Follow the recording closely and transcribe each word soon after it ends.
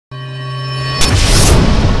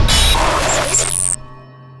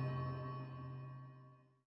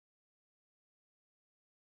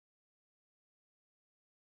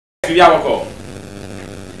bibi aboko.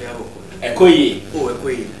 Ekoyi. Oh,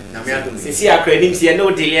 ekoyi. Na me adom. Sisi akronim si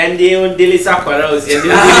no daily sakwara o si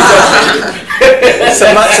daily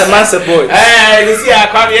Some boy. Sisi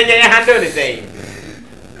akwa ye handle the thing.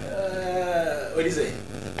 What is it?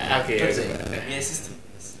 Okay. Yeah,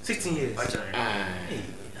 16 years.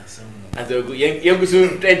 And the you go so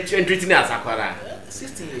treating as akwara.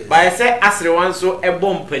 16 years. But I say asre wan so e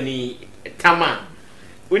bomb pani tama.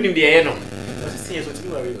 Unim de ye no. 16 years what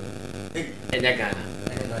you worry. Enya Ghana.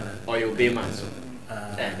 Or your payment so.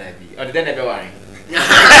 That be. Or then never worry.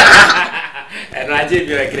 And I did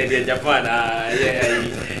like in Japan.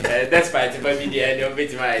 That's why it's my video and you'll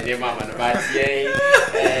meet my name, Mama. But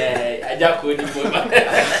yeah, I just couldn't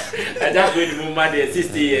move money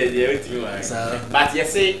 60 years. But you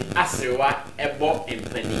say, as you are a bob in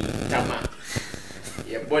penny, Tama.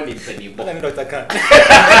 You're born in penny. But I'm not a cat.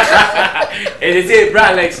 And they say,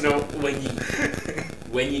 Bralex, no,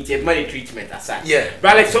 when you take money treatment aside. Yeah.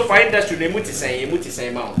 Bralex, so far industry, they muti say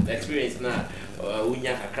amount experience now.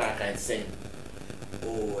 Unya kakra and same.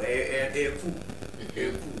 Oh,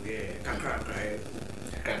 kakra.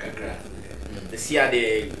 The see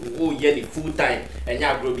the the full time and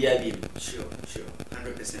ya grow be Sure,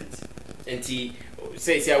 100%. And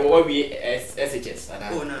say what we SHS.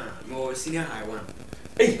 Oh, no, more senior high one.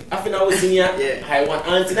 Hey, I feel I was senior high one.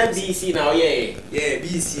 And that BC now, yeah,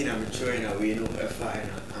 BC now maturing away, no, fine.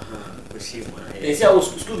 They say I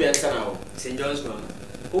was school be now. St. John's one.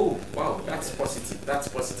 Oh, wow, that's positive.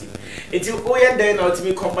 It's you then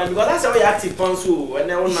ultimate company because that's how you active so and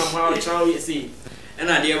then how you see. And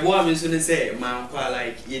I dear boy, I'm going to say, man,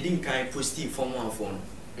 like, you didn't kind of positive from one phone.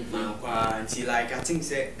 Man, until like, I think,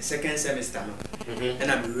 second semester. And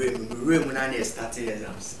I'm room when I started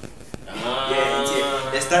exams. Yeah,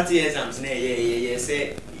 the starting exams, yeah,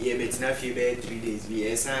 say, yeah, but it's not 3 days. We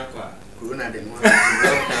are Corona then one.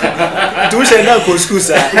 Two share now go school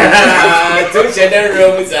sir. Two share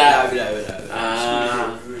room sir.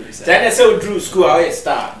 Then so drew school how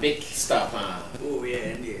star, big star. Oh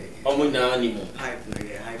yeah, yeah. Omuna animo. Hype no.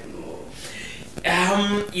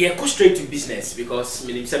 Yeah, go straight to business because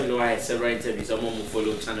me say me know I several interviews someone will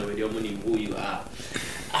follow channel with your money who you are.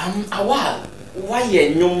 Awal, why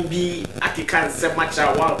you nyom bi akika nsem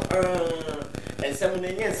macha awal. Ensem no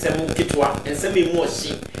nye ensem kitwa, ensem emo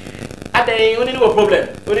shi. Ade only no problem.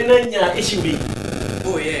 Only no issue be.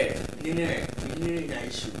 Oh yeah, you know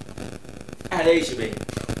issue. Ade issue be.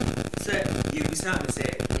 Sir, you be say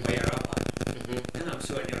my rapper. And I'm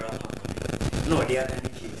sure you're rapper. No, the other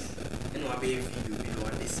case. You know I be video, you know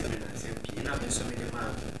this seminar SMP. And I'm so many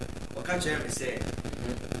man. What can you say?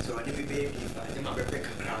 So I didn't be baby, but I didn't pick a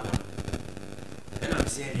crown. And I'm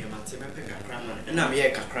saying him, I'm saying pick a crown. And I'm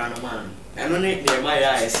here a crown man. And on it near my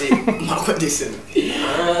eye, I say, Marco Dixon.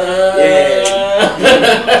 Yeah.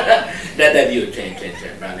 That you train,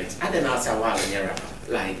 Bralex. I don't know how while in your rapper.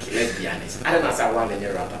 Like, let's be honest. I don't know how while in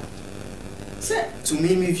your rapper. Sir, to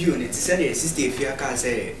me view and it said a sister if you can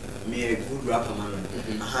say me a good rapper man.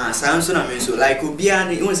 Samson I mean so like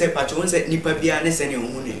Obiani, you won't say patch, won't say Nipa Bianis and your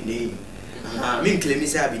own name. I mean claim me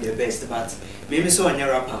say I be the best, but maybe so on your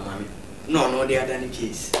rapper, mammy. No, the other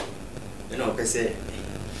case. You know, per se.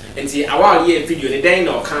 And see, a while year video, the day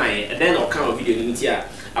no kind, and then I'll come video in here.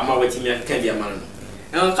 I'm waiting me can be a man.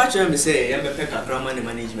 And I'll catch him say, I'm a peck of grammar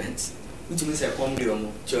management. Which means I come to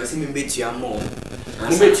you, just him bet you more. I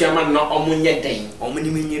bet your man not on your day, or many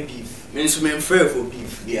beef. Means men fair for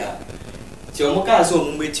beef, yeah. Tiomoka so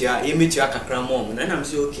Mumbetia, you met your cacramon, and I'm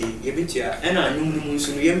so okay, you bet you, and I knew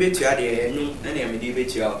soon you bet you and I'm a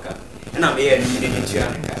debate your car. And I'm here in the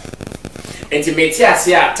and to make here,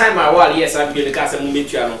 time I was yes, I'm going to cast a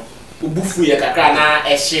Mumbetia, who buffu your cacana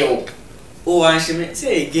a shell. Oh, I should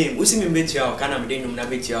say again, who's in Betia, can I be in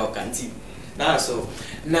Nabetia canty? That's so.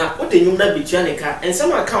 Now, what the Yumna Bichanica, and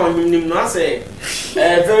some account you know, say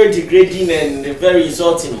very degrading and very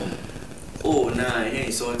insulting. Oh, nah,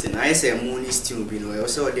 insulting. I say moon is still being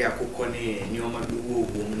also they are cooking and you might be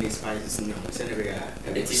woman spices. And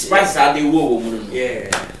it is spices are the woman. Yeah.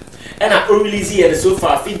 And I really see so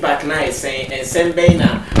far feedback now is saying, and send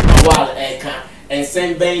Baina, Awal, and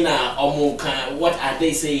send Baina, Omoka. What are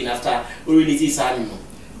they saying after we release this animal?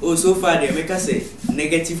 Oh, so far they make us say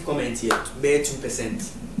negative comment here, bear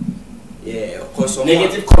 2%. Yeah, of course.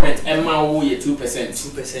 Negative comment, Emma, who you 2%.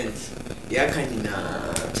 2%. Yeah, can you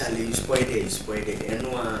Charlie, you spoiled it, and no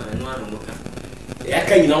one. Yeah,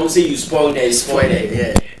 can you say you spoiled it,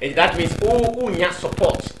 yeah. And that means, oh, your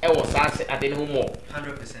support, I was asked at the no more.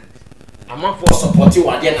 100%. I'm not for supporting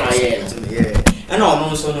what yeah. And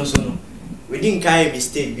no. We didn't carry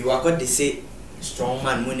mistake, we were going to say. strong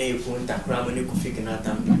man money you put takra money ku fake na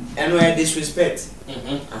tam and where disrespect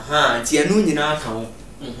ti enu nyina aka ho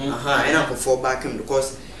and I for back him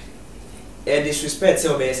because disrespect say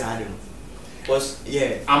obey hard because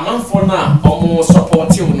yeah among for now almost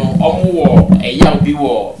support you no omo wo eya obi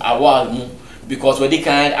wo awal mu because we dey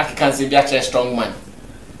kind African say be a strong man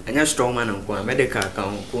anya strong man nko medical ka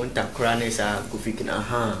ko takra na sa ku fake na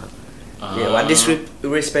yeah what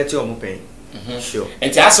disrespect you omo pen sure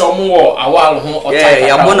and as omo wo awal ho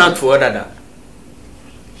yeah born out for that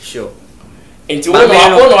sure enti wo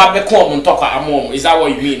no abeko omo ntokwa amom is that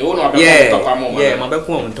what you mean wo no abeko omo ntokwa amom yeah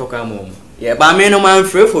mabeko omo ntokwa amom yeah but me no man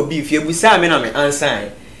free for beef you busa me na me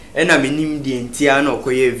answer and I nim di entia na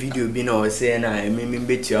okoye video bi na o say na me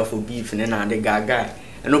betua for beef na de gaga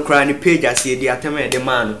and no cry ni page as e di atema de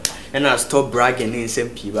man and I stop bragging in some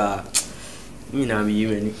people me na me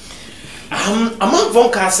you among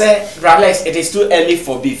Vonka say Bralex it is too early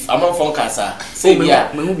for beef among Vonka say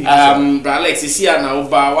yeah Bralex is here now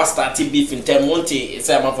ba what started beef in term monte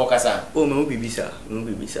say among Vonka oh me be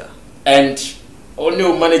bisa and only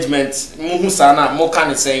management muhu sana mo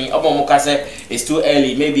kan saying mo ka say it's too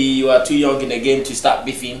early maybe you are too young in the game to start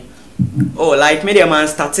beefing oh like media man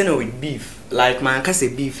starting with beef like man ka say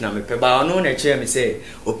beef na me pe ba no na che me say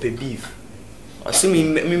ope beef asumi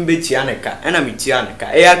me tia neka na me tia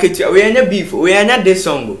neka e aketua we anya beef we anya this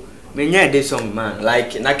song me nya this song man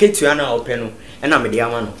like na ketua na ope no na me dia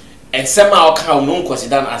ma no and somehow can no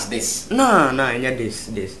consider as this no anya this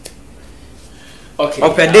okay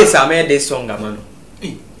ope this am this song man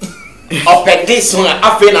ope this song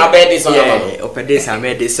afi na be this song man ope this am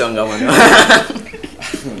this song man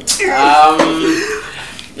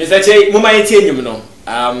Mr. Che mama yeti enyum no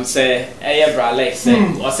say Bralex say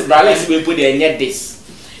or say Bralex we put the net this.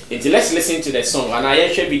 Let's listen to the song and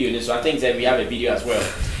I share video so I think that we have a video as well.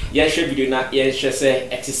 Yeah share video na yeah share say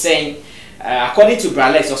it is saying according to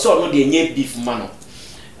Bralex also no the net beef man.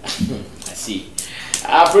 I see.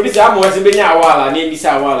 Producer am was be nya Awal and name say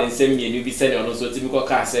Awal and send me you be send on so timi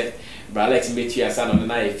ka say Bralex be tia san on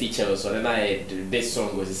na feature so na this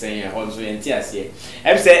song was saying on so entias here.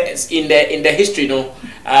 Em say in the history no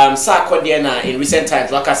sa akode na in recent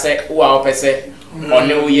times waka say wo a opese on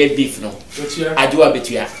no ye beef no ajuwa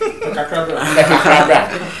betua kakra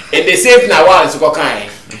and the same na Awal so ko kan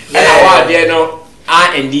and Awal there no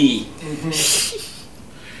R&D.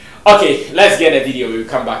 Okay, let's get the video. We'll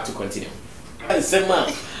come back to continue.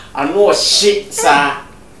 Sema I know shit sir.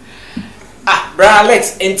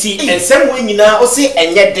 Bralex enti ensem we nyina o se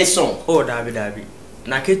enye de song oh dabi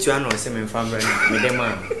na ketua na o se me famra me dem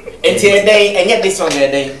man enti eden enye de song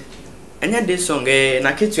eden enye de song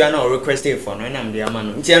na ketua na o requested for no na me dem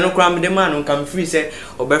man enti eno kra me dem man come free say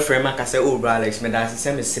obefrem aka say oh Bralex me da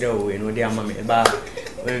se me sere o we no de ama me ba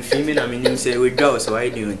when fi me na me nim say we go so I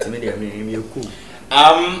do enti me dem me cool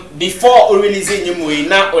before o release nyum we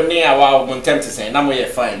na oni awa mo ntem to say na mo ye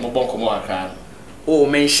fine mo bon komo akra oh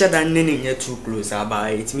men shada nene too close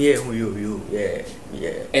about it me who you yeah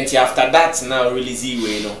and after that now release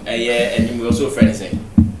we no and we also friends say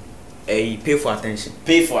pay for attention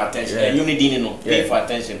and you need no pay for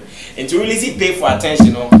attention and to release pay for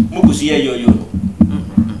attention no mukusu yo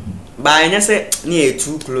but I say near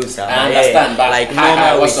too close I understand but like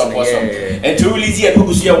normal what's up and to release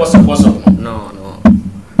mukusu what's up no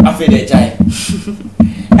I feel the jai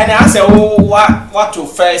and I say, oh, what to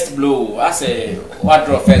first blow? I say, what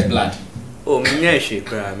draw first blood? Oh, minya she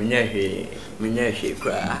cry. One year she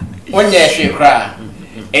cry.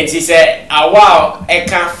 And she said, Awal, I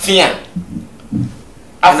can't fear.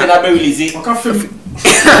 After that, baby, Lizzie. I can't film.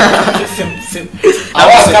 I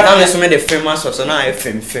was going to make the famous so now I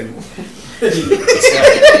film.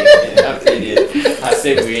 I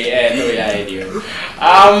said, no idea.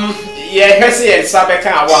 Yeah, Hesse and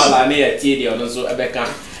Sabeka Awal are near TD on so Ebeka.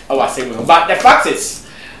 But the fact is,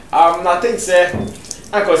 I think say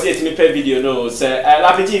I can see it me pay video no say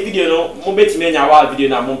lapiti video no mo beti me nya Awal video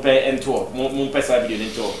na mo pay ento mo pesa video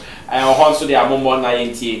ento on so dey mo na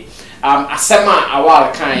yentie asema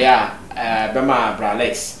Awal kan ya bema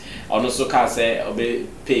Bralex on so can say obe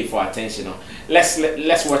pay for attention no.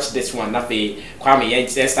 Let's watch this one na pay Kwame yen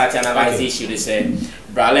start analyze the issue they say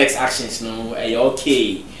Bralex actions no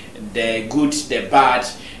okay the good the bad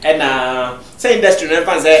and say industry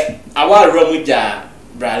never say Awal Ramuja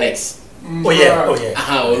Bralex oh yeah o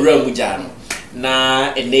Ramuja no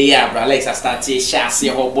na ene ya Bralex a start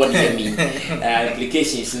share ho body me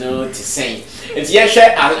applications no to say and ye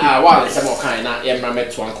share Awal some kind na ye mra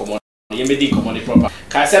meto ankomo ye me di common proper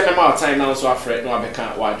can say me my time now so afraid no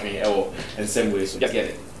abeka wadwen and same way so just get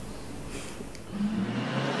it.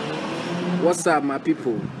 What's up my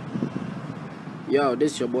people? Yo,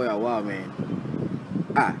 this your boy Awal, man.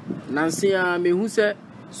 Ah, Nancy, me who said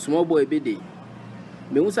small boy be day.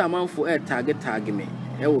 Me who say a man for a tag me.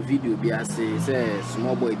 A video be a say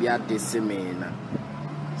small boy be at this same.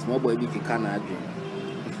 Small boy be can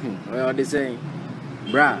dream. Well, they say,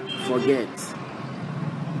 bruh, forget.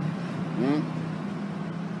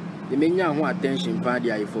 The men who attention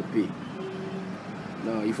party are for pay.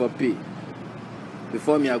 No, if for pay.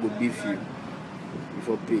 Before me, I go beef you. If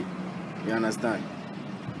for pay. You understand?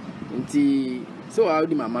 So how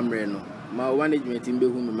do my mom no? My management in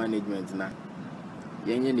Behum management na.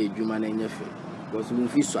 Yenye ne juma na yenye fe. Because we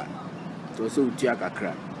fi swa. So utia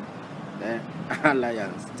kakra.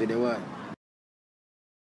 Alliance to the world.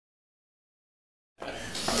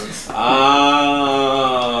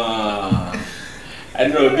 I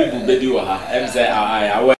know people be do ha. Em say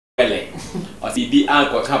I well. Or be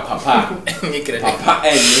uncle papa. Papa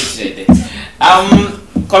and me.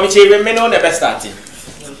 Committee remain on the best starting.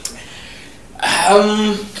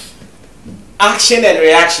 Action and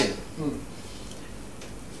reaction.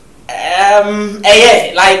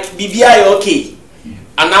 Yeah, like BBI okay.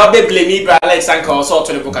 And now be blame me, Alex Anko also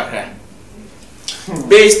to the book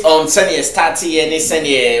based on senior starting and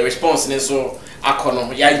senior response and so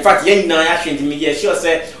akono. Yeah, in fact, young now actually to me, sure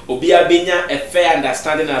say Obia Benya a fair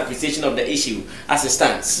understanding and appreciation of the issue as it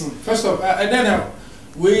stands. First of all, I don't know.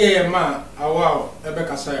 We are man, Awal,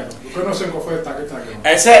 Rebecca Sayano. We cannot send for a target.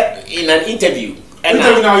 I said in an interview.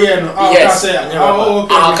 Yes,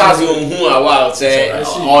 I'll cast you who Awal say,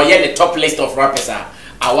 or yeah, the top list of rappers are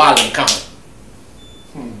Awal and Kam.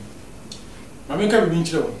 I mean, can be in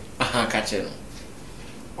chill. Catch it.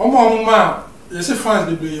 Oh, Mamma, you see,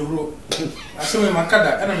 fans be you wrote. I saw my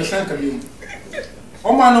Makada, and I'm a Sanka.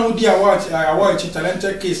 Oh, man, no dear, watch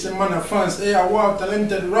talented case, and man of fans, Awal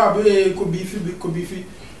talented rap, could be free.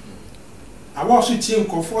 I was sitting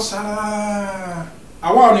for Sala.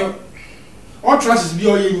 I want you. All trances be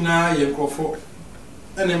all in now, you go for.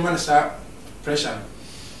 And then man start pressure.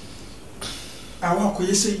 I walk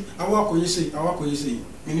you say.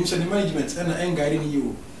 Meaning the management and I ain't guiding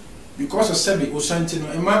you. Because of Sammy or something.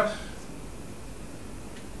 I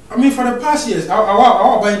mean, for the past years, I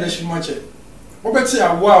was buying the shit much. What say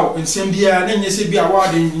a wow in Sambia, and then you say be a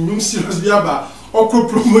wow in New Serious Biaba or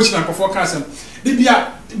promotion for forecasting. They be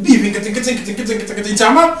a beef getting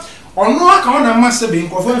Tama or no account of master being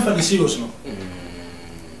confirmed for the serious.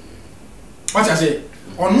 What I say?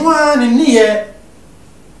 On one in near.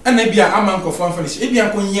 And maybe a man confirmed for this. If you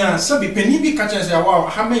are going to say, penny be catching a wow,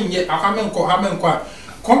 hamming yet a hamming qua.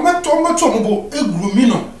 Come back to Motomo, a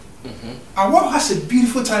grumino. Awal has a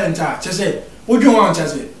beautiful talent. Chase, what do you want,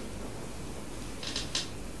 Chase?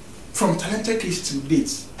 From talented case to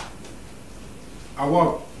dates.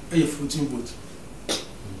 Awal a floating boat.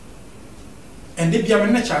 And they be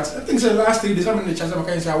a chat. I think the last 3 days I'm in the chat. I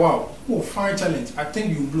can say, wow, oh, fine talent. I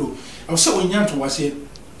think you blow. I was so young to watch it.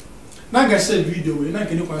 Now I said video, now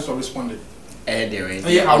can you answer responded? There is.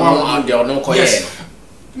 Yeah, Awal, no call. Yes.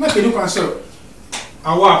 Now can you answer?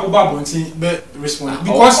 Awal, Obabonti, but respond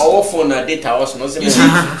because our phone data was not. You see,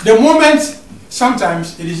 the moment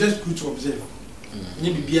sometimes it is just good to observe.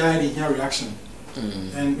 You be behind in your reaction,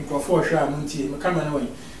 and for sure, I'm not here. My camera away.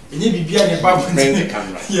 And you be behind the Babonti. Bring the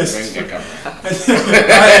camera. Yes. Bring the camera.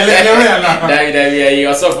 David, you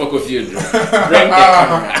are so confused. Bring the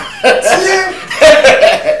camera.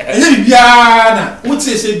 And you be behind. What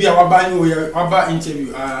say be our buying or our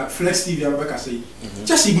interview? Flex TV, I say.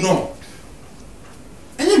 Just ignore.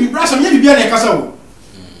 And you be brass and you be behind a castle.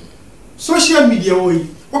 Social media,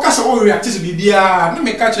 what can all react to be behind? Let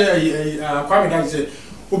me catch a Kwame that say.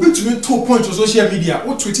 Obi to me 2 points on social media.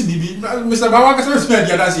 What tweet BB? Mr. Bawaka says me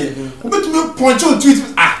the other day. Obi to me point on tweet.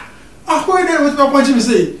 Who are there with my point? Me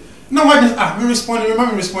say. Now I just me respond.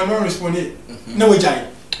 No we jai.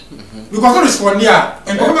 Because I respond here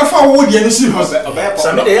and come back forward the no serious.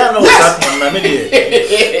 Sammy they are no that man me dey.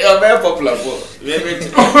 Very popular boy.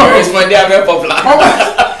 Respond there very popular.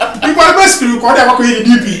 People are best to record them with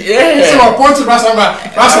DP. So I point to that's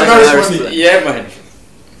very respond. Yeah man.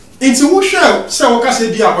 Into who show say waka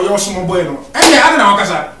say bia or your small boy no. And I don't know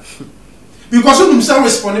waka because when himself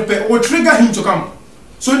respond will trigger him to come.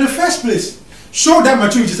 So in the first place, show that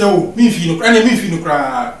maturity say oh me feel no and me feel no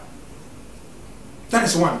cry. That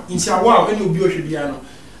is one. In say wow any obi o should be no.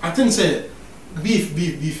 I think say beef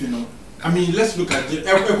you know. I mean let's look at the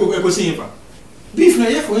echo say beef na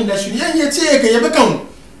here for industry. Yeah take e be kan.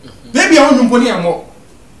 Maybe I want money am.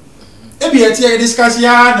 Ebi etie discuss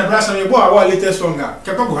ya na brasa me bo Awal latest song a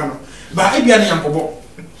kepago ha no ba ebi an yankobo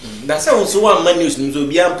that say also one man news so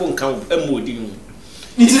bia mpo nkan emodi no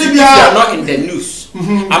if you are not in the news.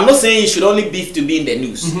 I'm not saying you should only beef to be in the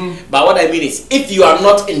news, but what I mean is if you are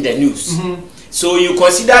not in the news So you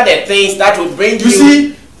consider the things that would bring you. You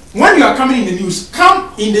see, when you are coming in the news,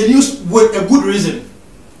 come in the news with a good reason.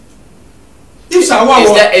 If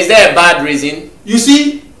is there a bad reason? You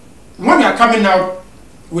see, when you are coming out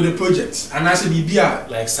with a project, and I say BBR,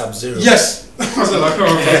 like Sub-Zero. yes. He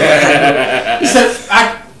said,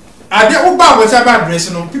 I did Uber was a bad dress,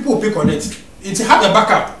 people pick on it. It's have a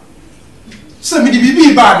backup. So me the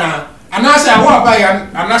BB bad now, and I say I want to buy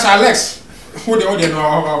and I say Alex, who the other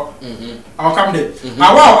know I'll come there.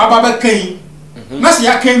 I want Ababa Kane. Nasi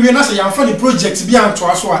ya Kane, we nasi ya funny projects be on to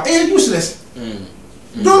us who are useless.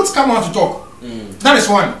 Don't come out to talk. That is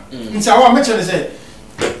one. So I want to mention say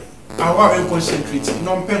I want to concentrate.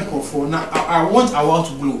 No pen for now. I want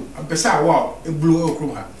to blow. I say I want a blow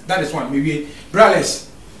over. That is one. Maybe braless.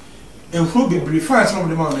 And who be brief? Some of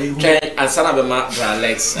them are. And son of a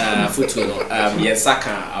braless football. Yes,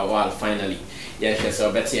 Saka Awal finally. Yes,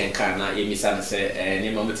 so Betty and Kana. You miss and say any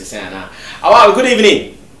moment to say now. Awal, good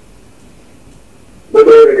evening. Good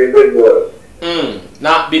evening, good boy.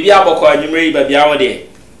 Now, baby, Aboko, and you may be our day.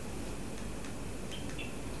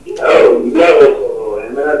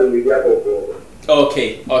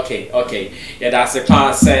 Okay. Yeah, that's the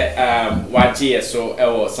plan. Say, YG,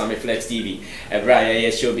 so Sammy Flex TV, every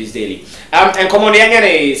Showbiz Daily. And come on,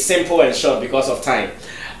 the simple and short because of time.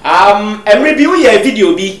 And review your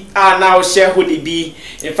video be, and now share who the be.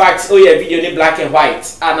 In fact, your video in black and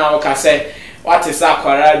white, and now can say. What is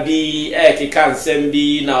Aquara be? Can send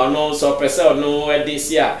be now no so person no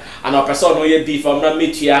this year and a person no ye be from not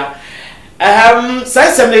meet ya.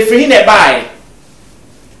 Say some free in a buy.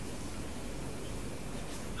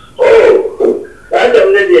 Oh, that's a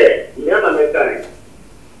lady. Yana kind.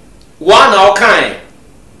 One or kind.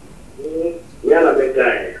 Yana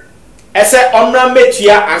kind. I said, on meet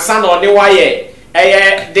ya and son on the wire.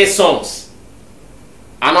 These songs.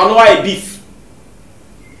 And on why beef.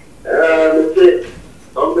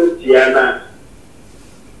 Tiana.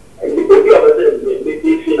 And you could be able to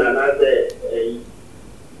be and I say,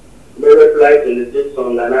 may reply to this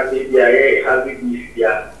song and I say, yeah, happy beef,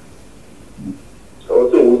 yeah.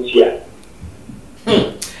 Also, which yeah.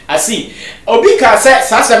 I see. Obika said,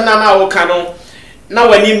 Sassam Nana Okano. Now,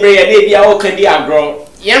 when you bring a baby, I can be a grow.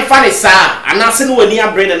 Young funny, sir, and I send when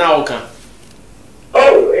you bring an outcome.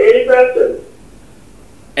 Oh, any person.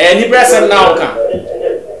 Any person now can.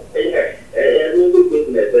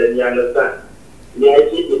 Business, and you understand. The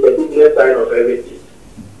IT is the business side of everything.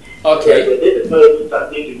 Okay. So this is not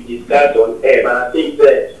something to be discussed on air, but I think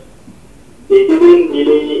that they didn't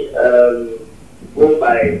really go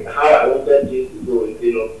by how I wanted things to go.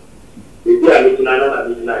 You know, if they are meeting another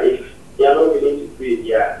meeting, if they are not willing to pay,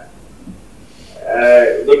 yeah,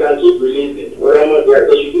 they can keep releasing. Whatever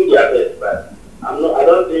they should do their best, but I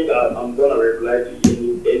don't think I'm gonna reply to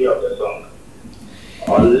any of the songs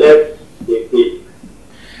unless they pay.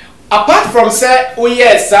 Apart from say, oh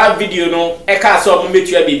yes, that video no, eka so mo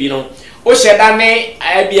metu ya bibi no. O sheda ne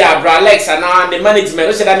be Alex and the management.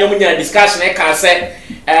 O sheda ne omunya discussion eka say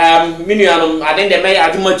minuanom I think the may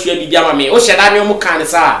adumatu ya bibi ama me. O sheda ne omu kan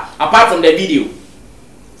sa apart from the video.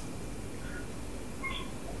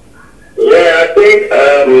 Yeah, I think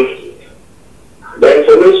the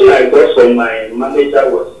information I got from my manager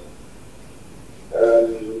was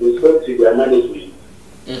we spoke to their management.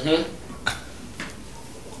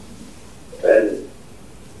 And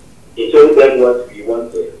he told them what we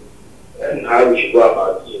wanted and how we should go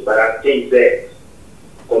about it. But I think that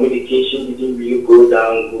communication didn't really go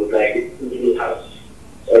down good, like it really have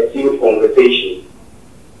a few conversation.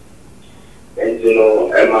 And you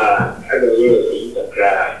know, I don't hear a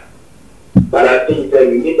cry. But I think that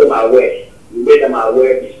we made them aware. We made them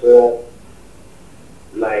aware before,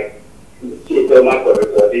 like, see them up for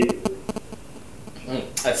recording.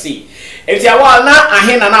 I see. If you are now a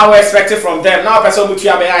hen and now expected from them, now person would you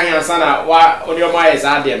have a hand sana what on your mind is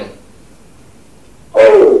adding.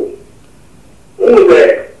 Oh, who's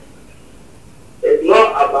there? It's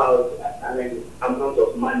not about an amount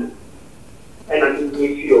of money and an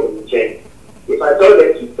individual of change. If I told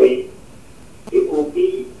them to pay, it could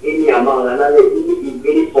be any amount and I will be in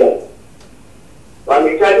any form. But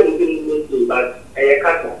I'm trying to do but I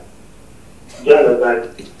can't. Do you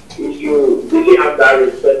understand? If you really have that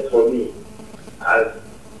respect for me as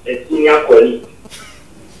a senior colleague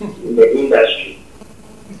in the industry,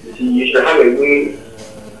 you should have a way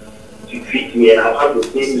to treat me and I'll have the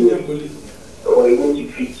same way or a way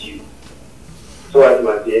to treat you. So as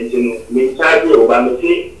my you know, me charge you over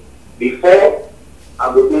me before I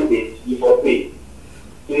will do this, before pay.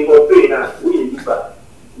 Before pay now,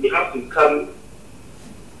 we have to come,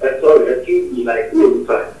 excuse me, like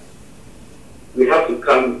we have to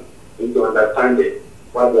come into understanding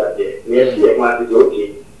What do I say? Yes, yes, man, it's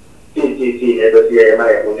okay. See, never see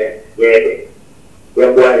my own. Yeah,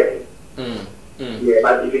 boy. Yeah,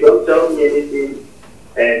 but if you don't tell me anything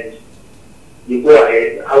and you go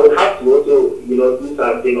ahead, I would have to also, do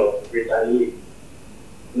something of retaliate.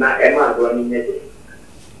 Not Emma running it.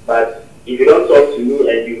 But if you don't talk to me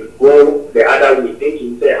and you go the other way,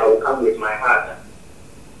 thinking say I will come with my heart,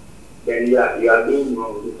 then you are being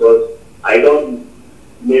wrong because I don't.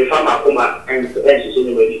 Me farmer come and I understand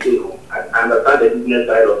the business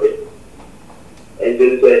side of it. And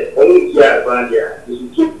then say, only here around here, you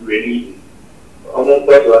should keep releasing. Almost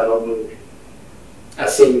also I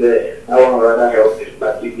think that I want to rather help it.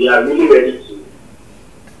 But if we are really ready to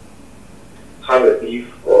have a beef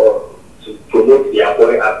or to promote their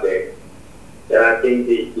boy up there, then I think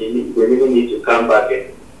they really need to come back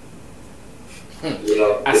and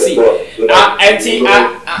I see.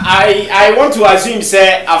 I want to assume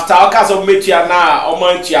say after all kinds of Metiana or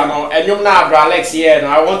Montiano and you now Alex here,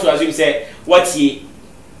 I want to assume say what's he?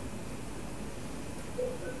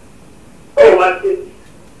 Oh,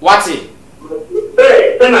 what's it?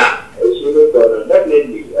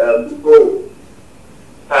 Definitely, people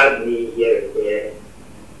had me here and there.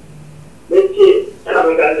 Let's see, and I'm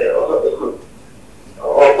going to say,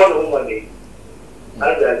 one day,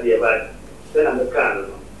 that's the advice. Then I'm a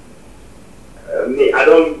can. I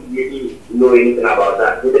don't really know anything about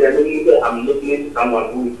that. But I'm listening to someone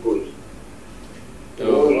who is good.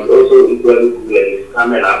 Who is also equally good and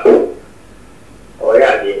coming up. Oh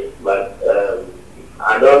yeah, but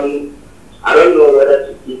I don't know whether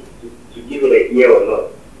to give it a year or not.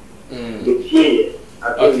 The year, I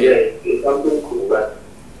think it's something cool, but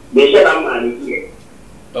they should have money here.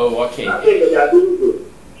 Oh, okay. I think they are doing good.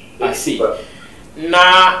 I see.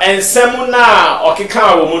 Na ensemu na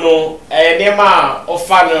okeka wo mu no nema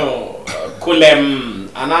ofa no kulem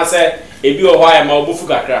anase ebi o hwa ma obufu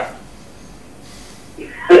kakra.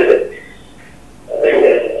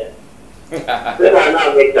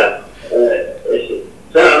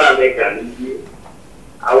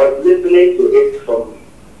 I was listening to it from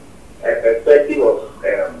a perspective of a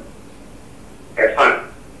fan.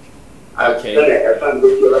 Okay. A fan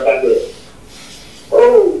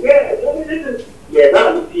oh yeah,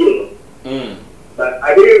 that's the feeling. But I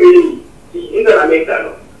didn't really see in the American.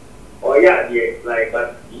 Oh yeah, like,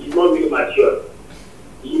 but he's not really mature.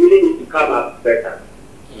 He really needs to come up better.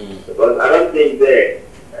 Because I don't think that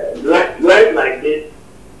life like this.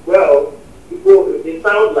 Well, people, it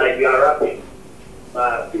sounds like you are rapping,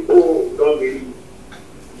 but people don't really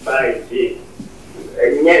buy it.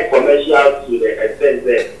 And yet commercial to the extent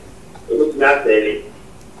that it looks not selling.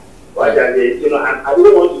 What I say, I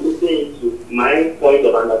don't want to listen to my point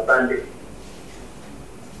of understanding.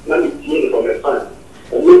 Not be seeing from a fan.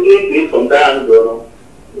 I'm looking to it from that angle.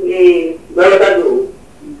 Whether that is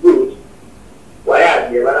good. Why are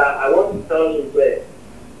they? But I want to tell you that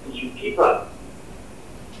you should keep up.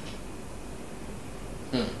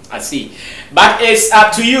 I see. But it's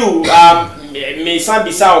up to you. May some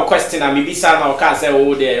be some question and maybe some I can't say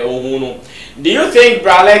oh there oh no. Do you think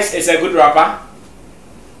Bralex is a good rapper?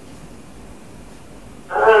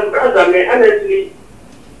 Brother, man, honestly,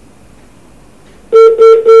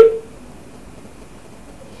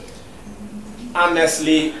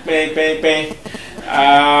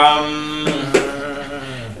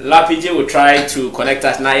 Lapiji will try to connect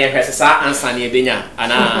us now. Yes, answer near Benya.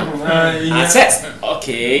 And says,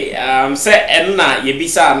 okay, say, Enna,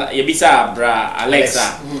 Yebisa, Bra,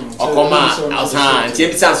 Alexa, or Coma, Alsan,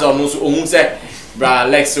 James Sands or say, Bra,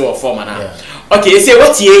 Alexa or Formana. Okay, say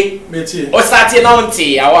what ye? Or starting on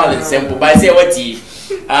tea, I want simple, but say what ye.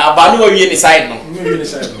 Banu will be inside no.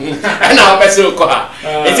 And now, Peso Koha.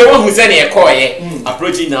 It's a one who's any a coy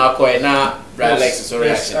approaching our coy now. Alex,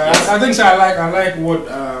 I think so. I like what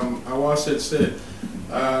Awal said.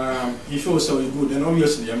 He feels so good, and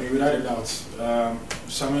obviously, I mean, without a doubt,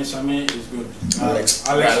 Sammy is good. Alex.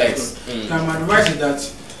 Now, my advice is that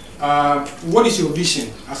what is your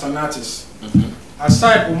vision as an artist?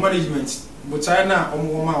 Aside from management, but I know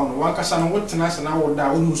one person what nice and I would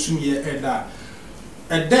die when you soon hear that.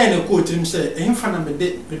 And then a quote him say, "In front of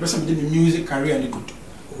the person did the music career and good."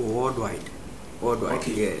 Worldwide.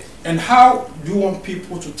 Okay. Yeah. And how do you want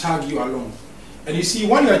people to tag you along? And you see,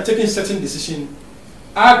 when you are taking certain decision,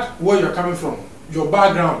 add where you are coming from, your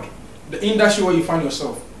background, the industry where you find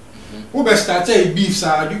yourself. Who best started a beef,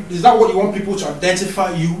 sir? Is that what you want people to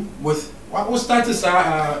identify you with? What started,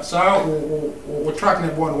 sir, or track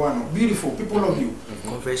number one? Beautiful, people love you.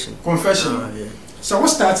 Confession. Yeah. So what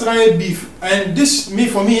started a beef? And this,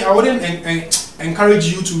 for me, I wouldn't encourage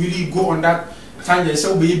you to really go on that tangent.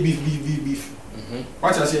 So be beef.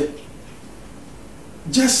 What I say? I see. But it's up to you. May some be some question and maybe some question. Do you think Bralex is a good rapper? Aside from management, but I know one person what nice and I would die when you soon hear that. And then a quote him say, "In front of the person did the music career and good." And how do you want people to tag you along? And you see, when you are taking certain decision, add where you are coming from, your background, the industry where you find yourself. Who best started a beef? And this, for me, I wouldn't encourage you to really go on that tangent. So be beef.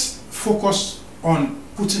 just focus on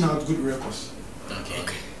putting out good records.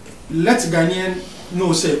 Okay. Let Ghanaian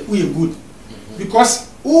know say we are good. Because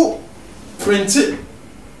who print it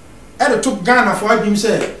at the top Ghana for him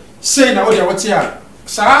say now what here.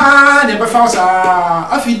 Sa never found sa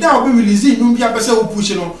afi da will be releasing no be a person who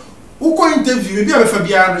push no. Who go interview be a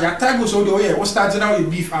Fabiano ya tag so the way we starting out a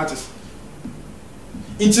beef artist.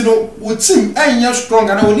 Into no we team enya strong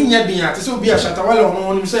and we nya din ate so be a Shatawale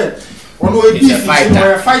on him say ono a beef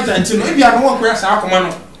fighter into no be a no one kwea sa akoma no.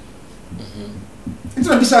 Into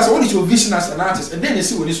no bisa say what is your vision as an artist and then you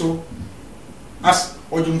see when so as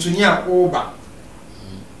ojumtunia oba.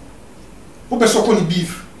 Who be so ko ni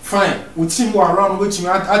beef fine we team go around waiting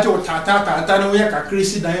aje o tata no we ka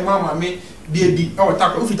crazy dan mama me bi o ta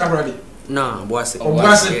ko fita brother na boase o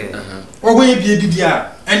go ye bi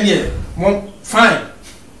dia ene mo fine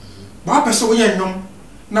ba pese wo ye nnum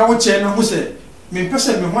na wo che na ho se me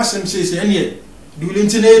pese me ho asem se ene do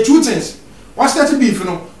lintine two things what start beef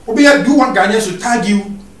no obi do one Ghanaian to tag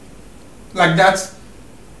you like that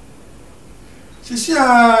sisi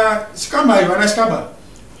skamba you na skamba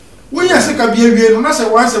when you say can be a no na say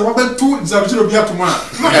once what be two zabiro be atoma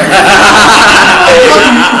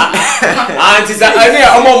auntie say ani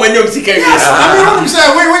omo manyom sika wi I mean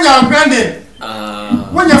say when you are branding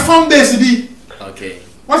when your fan base be okay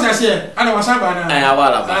what I say ana wasaba na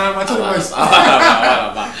Awal my tell voice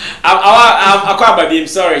akwa baby I'm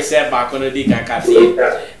sorry say back on the kan kati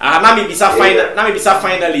na me bisa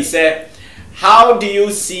finally say how do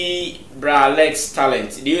you see Bra Alex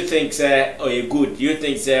talent? Do you think say or you good? Do you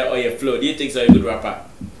think say or you flow? Do you think say a good rapper?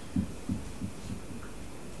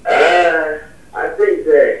 I think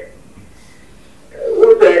that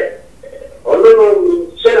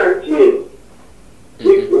although Shannon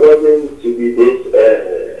it wasn't to be this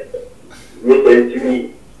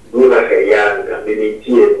recently go like a young and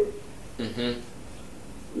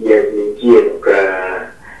yes,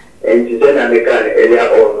 and to send American earlier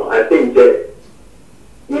on, I think that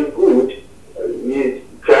he's good. He's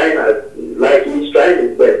trying he's trying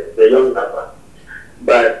his best, the young rapper.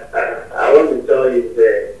 But I want to tell you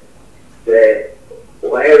that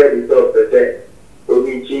whatever the top percent will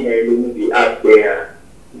be and be up there,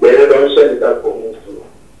 they don't shut it up for move to.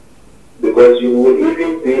 Because you will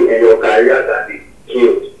even be and your career can be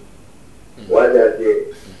killed. What does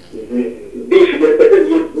it?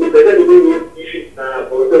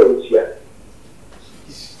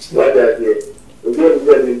 What does it?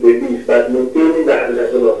 But maintaining that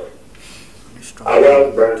level of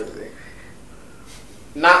our brand.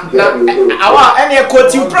 Now, our any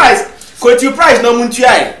quote you price no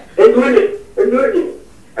muntiai. Including,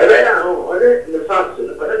 and right now, the fans, and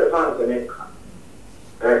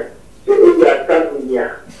so if you are coming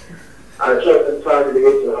here, I'll try to find the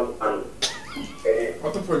way to have fun.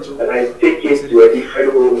 And I take it to a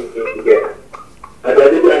different room together. And I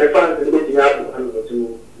did the fans and meeting up to,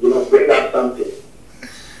 bring up something.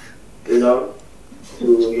 To,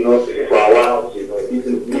 for a while,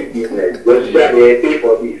 business. Just pay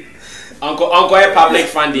for this. Uncle public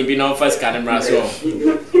funding be no first camera so.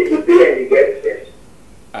 You pay and you get it.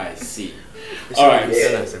 I see. All right.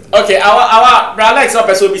 Okay, our Bra Alex up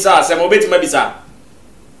so bisa say mo betima bisa.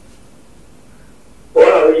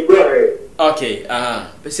 Well, you go ahead. Okay,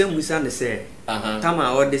 person we say say tama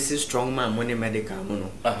all this is strong man money medical mo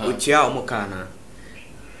no. Ochia o mo kana.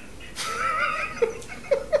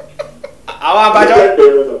 Our bajo.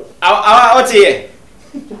 Our otie.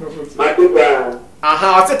 Matuba.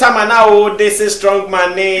 What's the time now? This is strong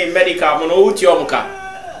man name medical mo no uti o mo ka.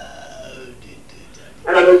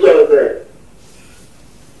 And I'm not sure that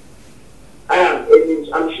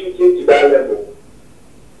I'm shooting to that level.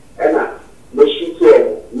 And the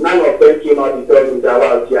shooting, none of them came out to tell me that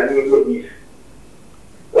I was beef.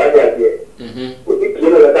 What are they? Would you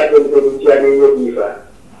know that I'm beef?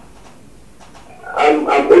 I'm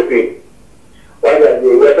open. What are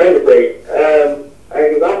they? We're trying to say, an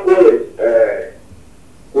example is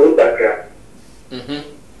Kuntakra.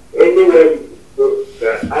 Anyway,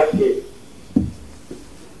 ask it.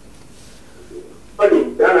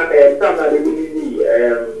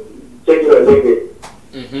 Check your limit.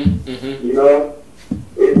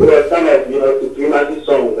 It was some of supremacy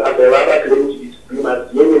songs. After rapper claims to be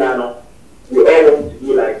supremacy, we all want to be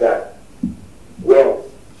like that. Well,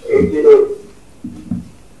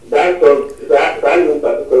 that song, that in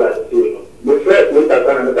particular, the first winter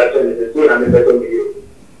time I'm catching is the same I'm better video.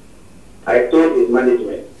 I told his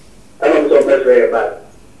management, I don't so much very bad.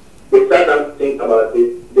 They started to think about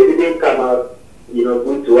it. They didn't come out.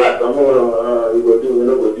 Good to us. You go do,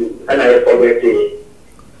 go do. And I forget it.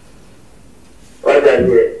 What I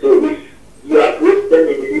did. So if you have wished them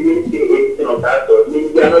and you didn't say anything of that sort,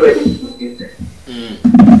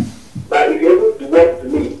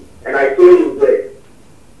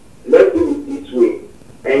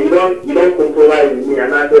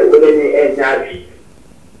 any energy.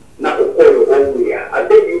 Now, all your own way. I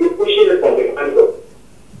think you'll be pushing it from the angle.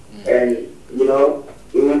 And, you know,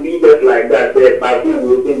 it will be just like that. But people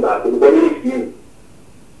will think that the body is you.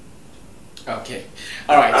 Okay.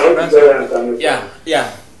 All right. Yeah.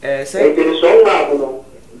 Yeah. So the song now, you know,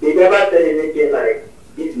 they never said anything like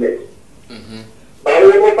business. But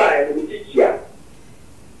we go by and we teach you.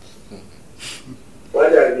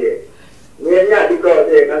 What are they? We are not because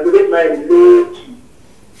they can do it my low key.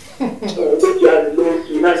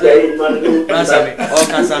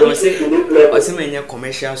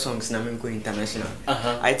 Commercial songs na me international.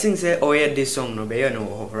 I think say this song no be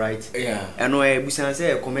no right. Yeah. And we busan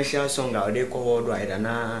say commercial song that they call worldwide and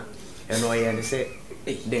they say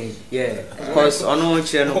then yeah because ono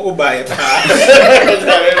channel buy it.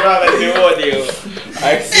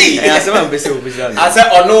 I see. I say man be say obizan. I say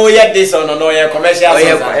ono this on ono commercial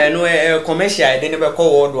song. Commercial they never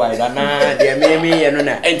call worldwide and they me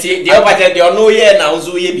na. Enti the opate the ono na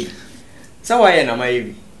uzu ye bi. Sa why na my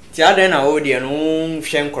bi. Ti ada na o de no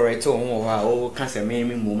hwem correct o ho ha o ka se me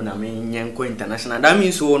mum na me nyanko international. That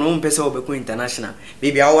means o no mpese o be ko international.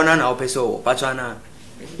 Baby awona na o pese o patwa na.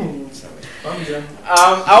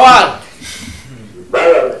 Awal.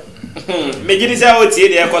 Me gidi say o tie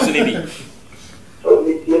de e koso ne bi. Oh,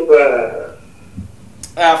 me tie pa.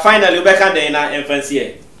 Finally we back then na infancy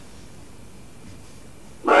here.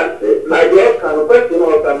 My girl can question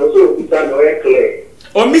or can also be done or clear.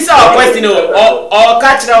 O misa o question o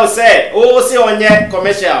catch now say o say onye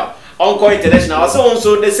commercial onko international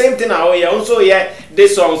also the same thing na o here also here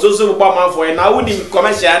this song so gba man for na woni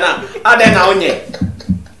commercial na ade na onye.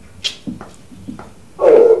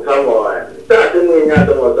 Oh, come on. Start doing that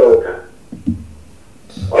on the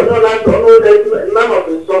oh, no, none of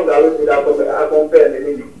the songs I will do that I compare the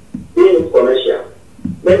being commercial.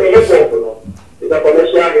 Let me hip hop, no. It's a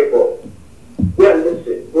commercial hip hop. Go and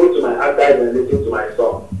listen. Go to my archive and listen to my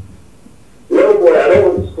song. Little boy, I don't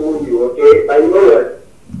want to school you, okay? But you know what?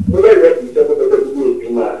 We get ready to do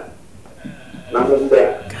it, man. I'm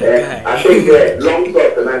there. I think long talk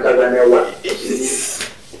tonight as I never.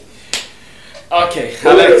 Okay,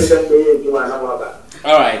 Alex.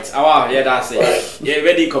 All right, Awal, yeah, that's it. Yeah,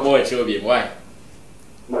 ready? Come on, Showbiz. Why?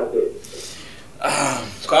 Come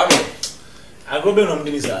on. I go back on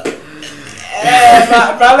this.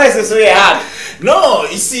 Alex is so hard. No,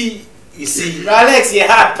 you see, Alex, you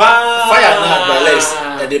hard. Fire not Alex.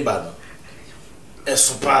 Edebano.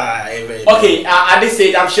 Okay, at this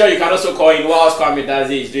stage, I'm sure you can also call in whilst Kwame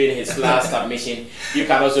Dazi is doing his last submission. You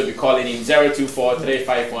can also be calling in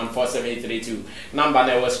 024-351-4732. Number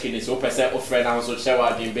never screen is open set of friend and so share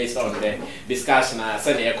based on the discussion. I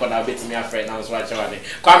send a corner bit to me a friend and so watch one.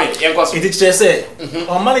 Kwame, it is just say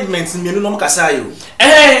on management in Minunum Kasayo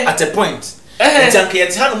at a point. Janky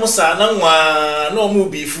had Musa no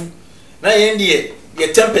move beef. Now, India,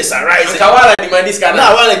 your tempers are rising. Kawala demand this guy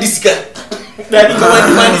now. Kawala this guy.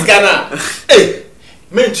 Hey,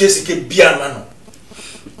 men Jessica Biamano.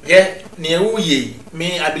 Yeah, near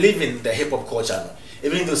me, I believe in the hip hop culture.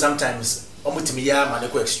 Even though sometimes Omutimia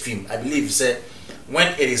Maneko extreme, I believe say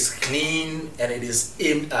when it is clean and it is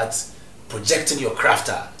aimed at projecting your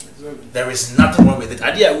crafter, there is nothing wrong with it.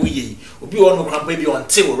 Idea we be on baby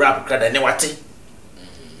until rap crowd and never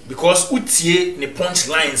because utie the punch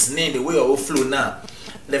lines name the way of flow now.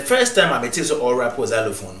 The first time I met you all rap was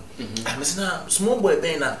allophone. I'm saying small boy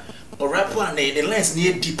Bena or rapper and the lines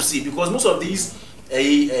near deep sea because most of these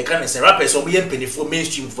kind of say rappers or penny for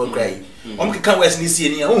mainstream for cry. Can't West Nisi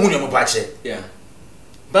yeah.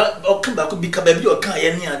 But come back could be baby or can't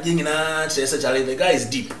the guy is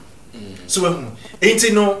deep. So ain't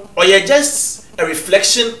you know or you're just a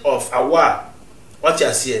reflection of Awal. What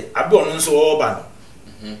you say? I be on so urban.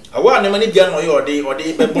 Awal never need or they be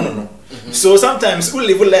so sometimes we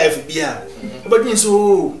live life here. But means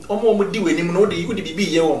so almost do any no they would be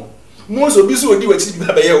here. Most of this would do what you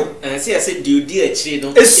and see I said do dear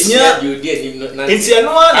chino. It's near you dear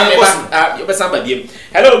no one.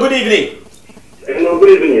 Hello, good evening. Hello,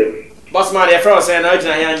 good evening. Boss man, your friend saying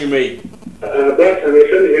I you made. That's a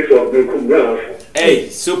mission for Brekum. Hey,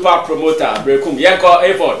 super promoter, Brekum. Yanko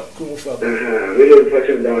effort. Really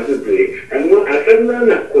impressive down to play. And what I said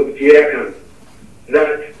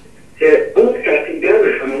that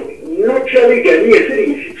naturally Ghanaian city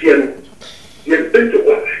you've been to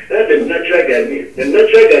work. That's the natural Ghanaian. The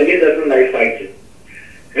natural Ghanaian doesn't like fighting.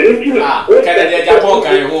 Canada Japan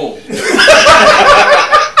can home.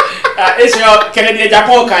 It's your Canada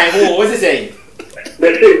Japan can home. What's he saying?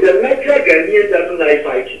 They say the natural Ghanaian doesn't like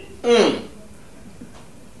fighting.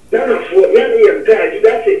 None of what young guys,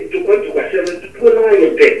 that's it to go to a 7 to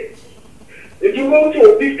 9 day. If you go to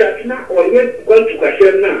a big now or yet going to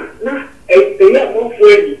question now, a lot more for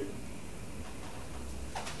you.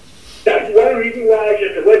 That's one reason why I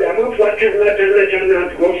said, well, I'm not watching that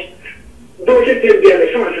because those things they are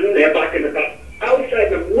the fans and they're back in the back.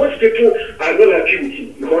 Outside, most people are not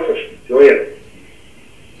accusing because of lawyer.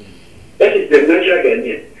 That is the natural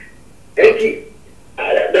Ghanaian. And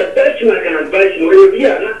the best thing I can advise you, when you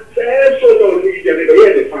are not so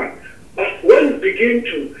the fan. But when you begin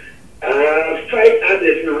to fight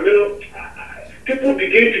others now, you know, people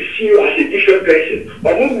begin to see you as a different person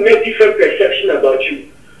or will make different perception about you.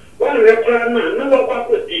 One record now, no one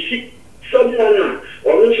was DC, someone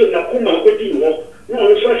or also Nakuma with you,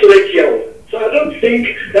 no, so I don't think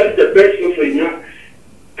that's the best thing for you.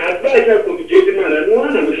 Advice I could take the man and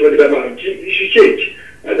one of them, you should change.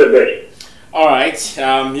 That's the best. All right,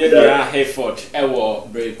 here we are, Hayford, Ewo,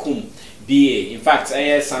 Brekum. BA. In fact,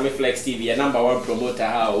 Sammy Flex TV, a #1 promoter,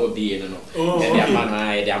 how will be, you know,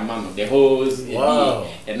 the host, wow.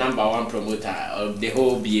 A #1 promoter of the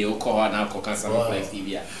whole BA, now call Sammy Flex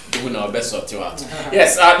TV. Who know best sort you out.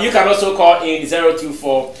 Yes, you can also call in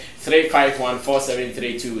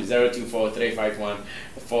 024-351-4732,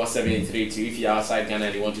 024-351-4732. If you're outside Ghana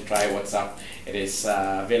and you want to try WhatsApp, it is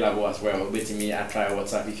available as well. Wait me, I try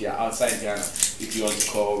WhatsApp if you're outside Ghana. If you want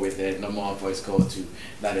to call with the normal voice call too,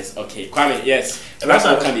 that is okay. Kwame, yes. That's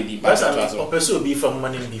how can it be. That's how person be from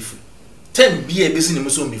money beef. 10 be a business in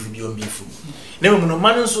Muslim beef beyond beef. Never no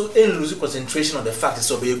man so lose concentration on the fact it's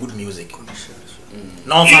so very good music.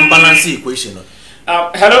 Now from balance equation.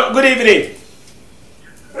 Hello, good evening.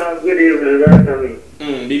 Good evening, Sammy.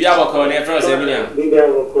 Bibi Awal, near France, Emilia. Bibi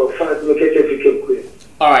Awal, France, located to Cape Queen.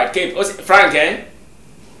 All right, Cape. Frank, eh?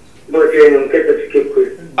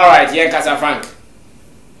 All right, yeah, Casa Frank.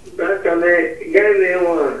 But I'm Ghana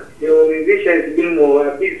one. Your musicians be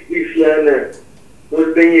more beef Fiana.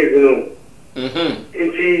 What thing is no?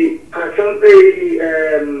 And see, I somebody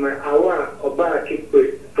Awal or back keep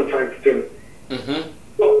to find him.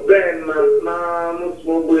 Then my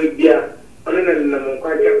small boy beer. I don't know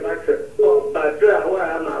quite a matter. But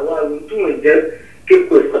Awal too much.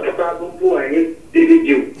 Keep with Patabu and did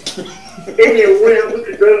you? Anyway, I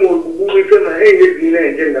put them moving from my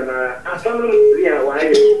head, gentlemen. I found why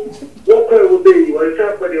Walker will be what's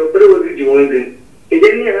up for the opera doing. It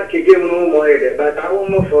didn't have to give no more, but I won't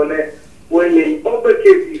more for that. When you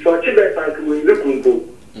overcame for Chibet and we look into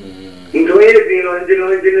anything on the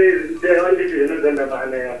engineers,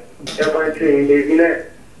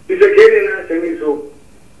 it's a getting answer so.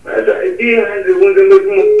 As I did, and the woman make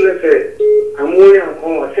more I'm only on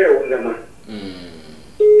call share with them.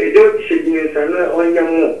 They don't shake me and on your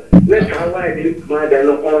more. Let's how I did my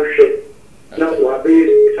no shit. Now, what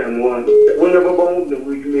is someone? Whenever we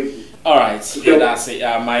all right, yeah, that's it.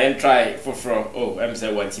 My entry for oh, I'm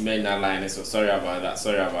saying when you made that line, so sorry about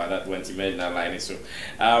that. When you made that line, so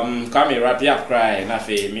come here, wrap up, cry,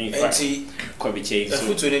 nothing. Me, could be changed.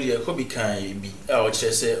 So, could be kind be. I would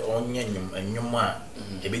just say on and your man.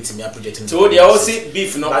 A bit me projecting. So they all see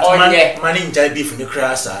beef, no man enjoy beef in the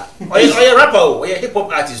crass. Or you rapper, or you hip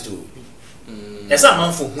hop artist too. There's a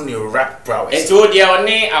man for whom you rap prowess. And so they are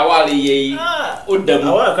nay, Awal ye.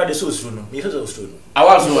 Awal got the so soon. Because of soon.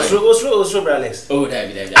 Awal so Alex. Oh,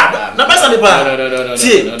 David. No,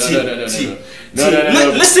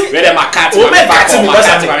 listen, where am I cat?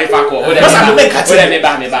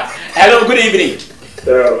 Hello, good evening.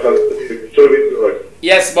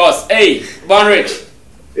 Yes, boss. Hey, Bonrich.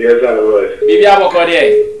 Yes, I was. Bibi Awal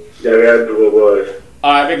there. Yeah, boss.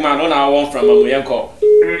 Big man, on our one from Muyanko.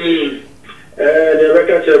 The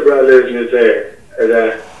record brothers, you say,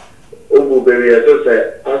 Ubu baby, I just say,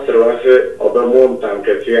 after I say, of the moon time,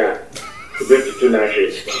 Katia, to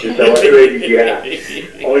Nashi. It's a way here.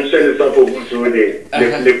 On send the sample the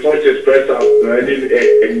point is pressed out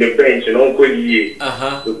in the bench and on good ye.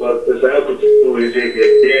 Because the cycle to say,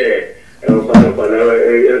 yeah,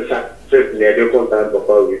 near the content of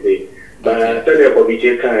our day. But I tell you, for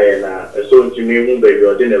BJ, so to me, baby,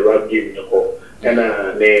 or then a rap game, and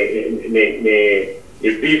the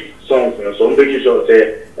beef songs, so I'm making sure say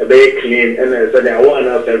a very clean and I want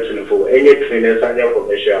to for any cleaners and your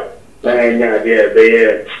commercial. And idea,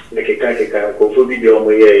 they make a can't go for video,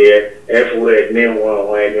 F word, name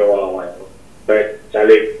one, but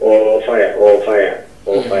Charlie, or fire.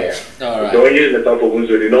 Don't use the top of ones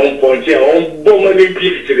with the non point here on bombing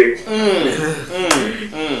beef today.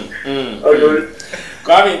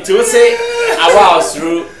 Coming to say, I was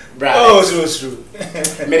through. Oh, so true.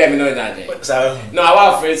 Made them know that. No,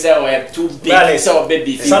 our friends say we have too big, so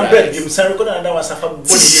baby. Some bed, you some record and that was a bonny.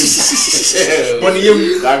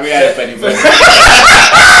 That we are penny.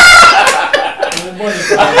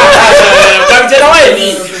 why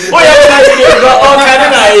ni? Oh yeah,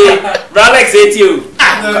 Alex ate you.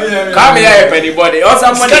 Come here, anybody. Or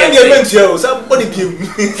somebody. Somebody give.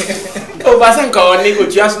 Oh, but some call Nico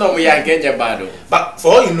just no me I get bad. But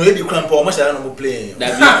for all you know, the cramp or much I don't play. I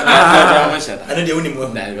know the only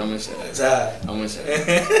one that no,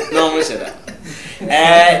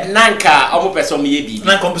 Nanka, almost person maybe.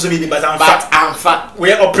 Nanka, but I'm fat.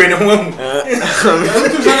 We are operating home.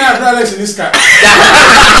 Alex in this car.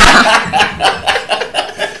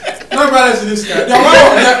 No balance in this car.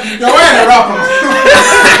 You're wearing a wrap.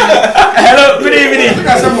 Hello, good evening.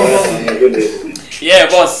 Yeah,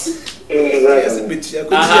 boss.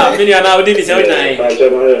 Aha, mini ana odi ni se odi nai.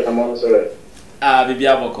 Ah, bibi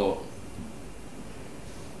aboko.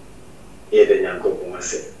 Ye de nyanko ko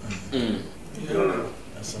mase.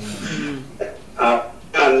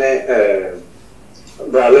 Ane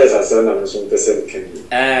Brales asana no so pese kendi.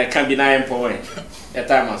 Can be 9 point. E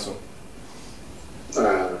time aso.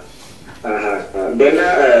 Then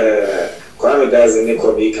kwame daze ne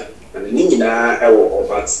kobika. And ni nyina e wo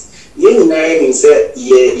obat. Ye nyina ni say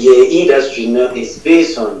ye industry now is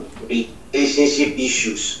based on relationship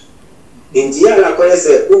issues. India la ko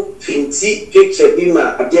say o pinti picture bi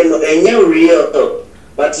ma ade no enya real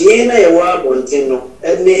but ye na ye wa bontin no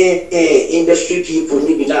any industry people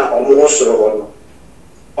ni bi na omo soro ho no.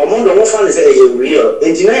 Omo do mo fa ne say ye real.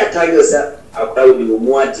 India ya target say akwa bi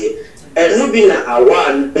mu ade. No be na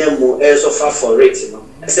awa nemu so for it no.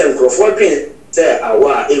 Say microphone say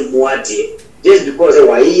awa emu ade. Just because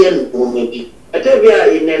why yen maybe. I tell you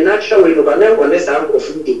in a natural way, but never unless I'm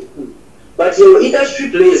offended. But your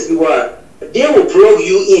industry players, they will plug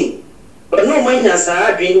you in. But no mind as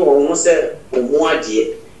I dream or almost a more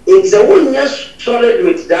dear. It's a one year solid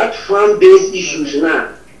with that farm based issues now.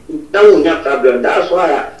 That will not problem. That's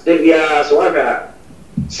why they are so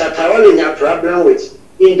Satawal in a problem with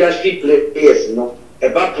industry players, no.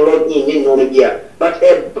 About plug in no media. But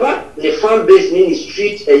about the farm based in the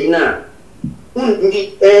street, now. To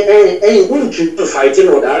fighting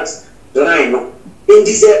or that line no. In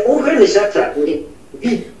this over the chapter,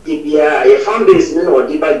 be a fan base or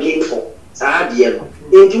deeper game for Sadian.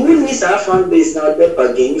 In the win is our fan base now,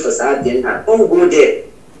 deeper game for Sadian. Oh, go there.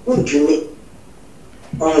 Won't you mean?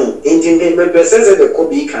 Oh, in the presence of the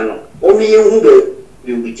Kobe canon. Only you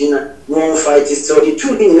will begin no fight is so the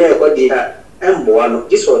 2 things there what they are and one.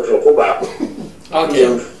 This was for back. Okay.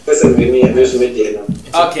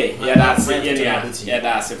 Okay, yeah, that's it. Yeah,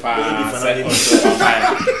 that's it.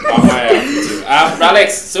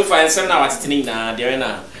 Alex, so far, and now what's happening now? There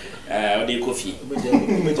na, the coffee.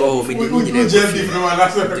 Oh, we didn't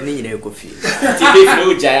coffee. TV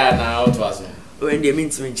flow jaya now. What was it? When they mean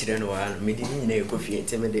to mention no one, me didn't coffee and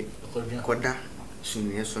timid. Koda,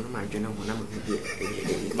 soon yes, son of my general.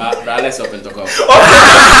 But Alex open to go.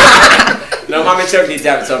 No, mama check the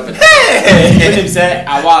jam something. When him say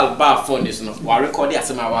Awal bar phone is no. Wa record it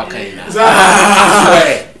as my Awal kind. I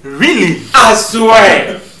swear. Really? I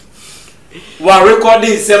swear. Wa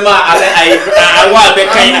recording sema Awal be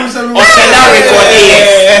kind. O senda recording.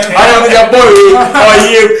 I am your boy. Oh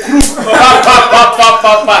you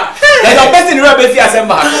pa. Like a person who be fear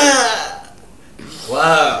sema.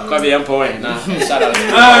 Wow. Come here point now. Shout out.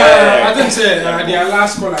 I think say their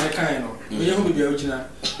last call at the kind of. We have to be original.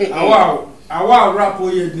 Awal rap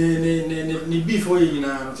oye ni beef oye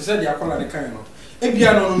na to say they call the kind of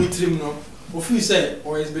ebia no no trim no of you say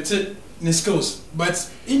or is better in skills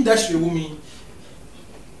but industry women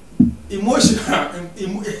emotional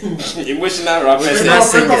rap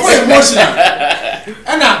emotional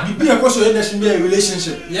and be because industry be a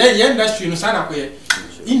relationship yeah industry no sana ko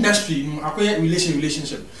industry no akoye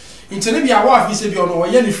relationship intene bi awa fi se bi ono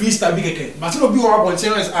ye ni freestyle bi keke but no bi wo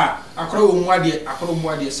abonten is akoro mu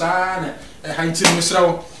ade sana hanti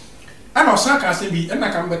musrawo ana osaka se bi na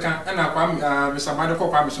ka mbeka na kwa Mr. ko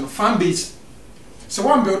kwa so fan base so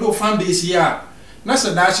one build do fan base here na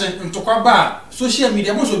se dache ntokwa ba social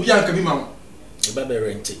media mo so bi anka bi ma wo e ba be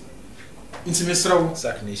rent inti musrawo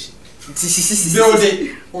sack nation build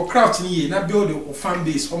it or craft ni na build a fan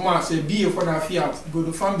base or ma say be for na fiat go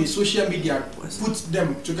to fan base social media put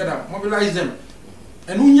them together mobilize them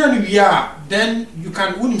and unya ni we are then you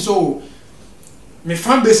can win so me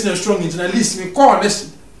fan base na strong internationalist me call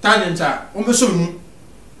this talent o me so mu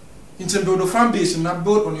into build a fan base na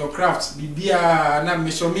build on your craft bibia na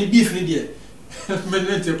me so me beef ni there me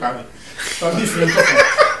no te kwa me so beef ni talk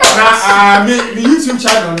na me YouTube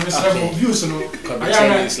channel me so views no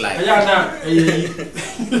ayana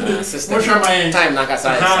system time na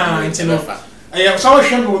kasa I saw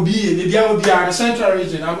Shem will be the central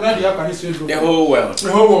region. I'm not the whole world. The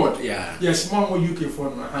whole world. Yeah. Yes, more UK for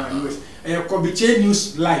US. Could be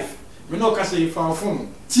news live. Me no ka say fa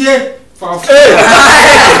phone. Tie fa phone.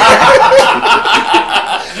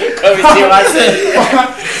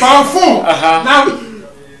 Fa phone. Now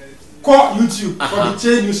call YouTube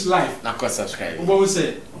Kobiche News Live. Na ko subscribe. Obo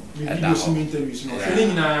say me video see me interviews no.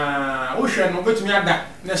 Feeling na o hwe no betumi ada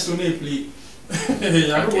next to na play.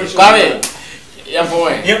 Ya go watch. Kwame.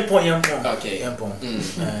 Yampo. Okay. Yampo.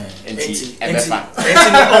 Enti ebefa.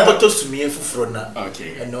 Enti no onkoto sumi efufro na.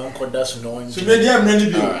 Okay. And no onkoda so no. So me dey am na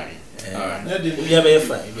ni bi. Alright. We have a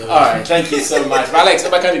fine. Alright, thank you so much. But Alex,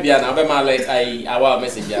 if I can be here now, Alex, I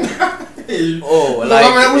message you. Oh, like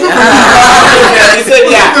he said,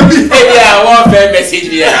 yeah, I want to message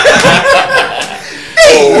me.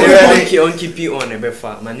 On keep you on a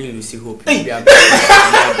befa. My name is Hope. And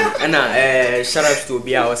shout out to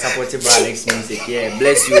be our supportive Alex music. Yeah,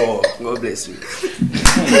 bless you all. God bless you.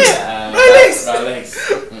 Alex.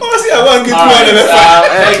 Thank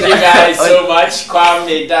you guys so much.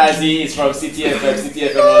 Kwame Dazi is from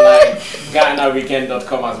CTFM Online,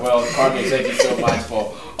 GhanaWeekend.com as well. Kwame, thank you so much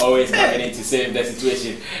for always coming in to save the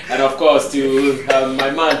situation. And of course to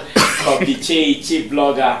my man, Kobiche, chief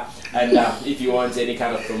blogger. And if you want any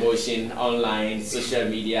kind of promotion online, social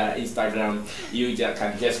media, Instagram, you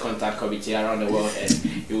can just contact Kobiche around the world and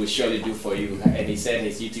he will surely do for you. And he said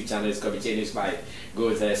his YouTube channel is Kobiche News Live.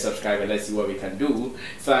 Go there, subscribe, and let's see what we can do.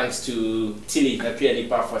 Thanks to Tilly, the PNE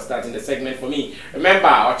for starting the segment for me. Remember,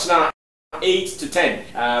 Ochna 8 to 10.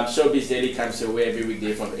 Showbiz Daily comes your way every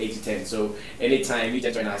weekday from 8 to 10. So anytime you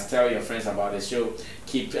just join us, tell your friends about the show.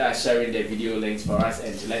 Keep sharing the video links for us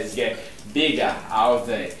and let's get bigger out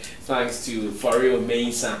there. Thanks to For Real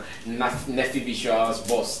Mainsa, Neffy Visuals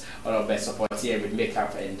Boss, all of best support here with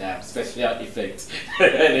makeup and special effects.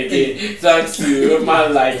 And again, thanks to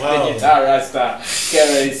man like the guitar Rasta,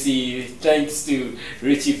 Currency, thanks to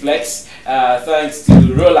Richie Flex, thanks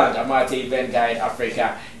to Roland Amate, Event Guide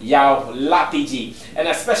Africa, Yao Lapiji, and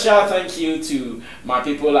a special thank you to my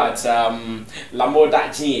people at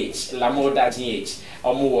Lamoda.gh.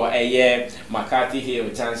 Omo McCarthy Hill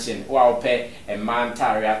Junction, Waupe, and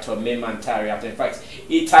Mantaria to Mantaria. In fact,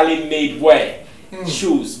 Italy made wear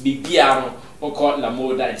shoes, Bibiano, or called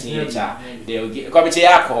Lamoda.gh. They'll get Kobiche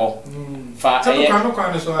alcohol. For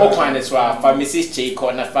Mrs. Che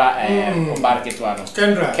corner for Barketuano.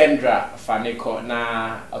 Kendra Faniko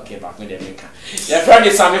na okay back with them. Your friend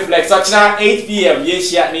is Sammy Flex. Such now 8 p.m.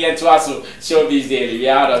 Yes, near to us. Showbiz Daily. We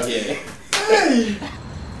are out of here.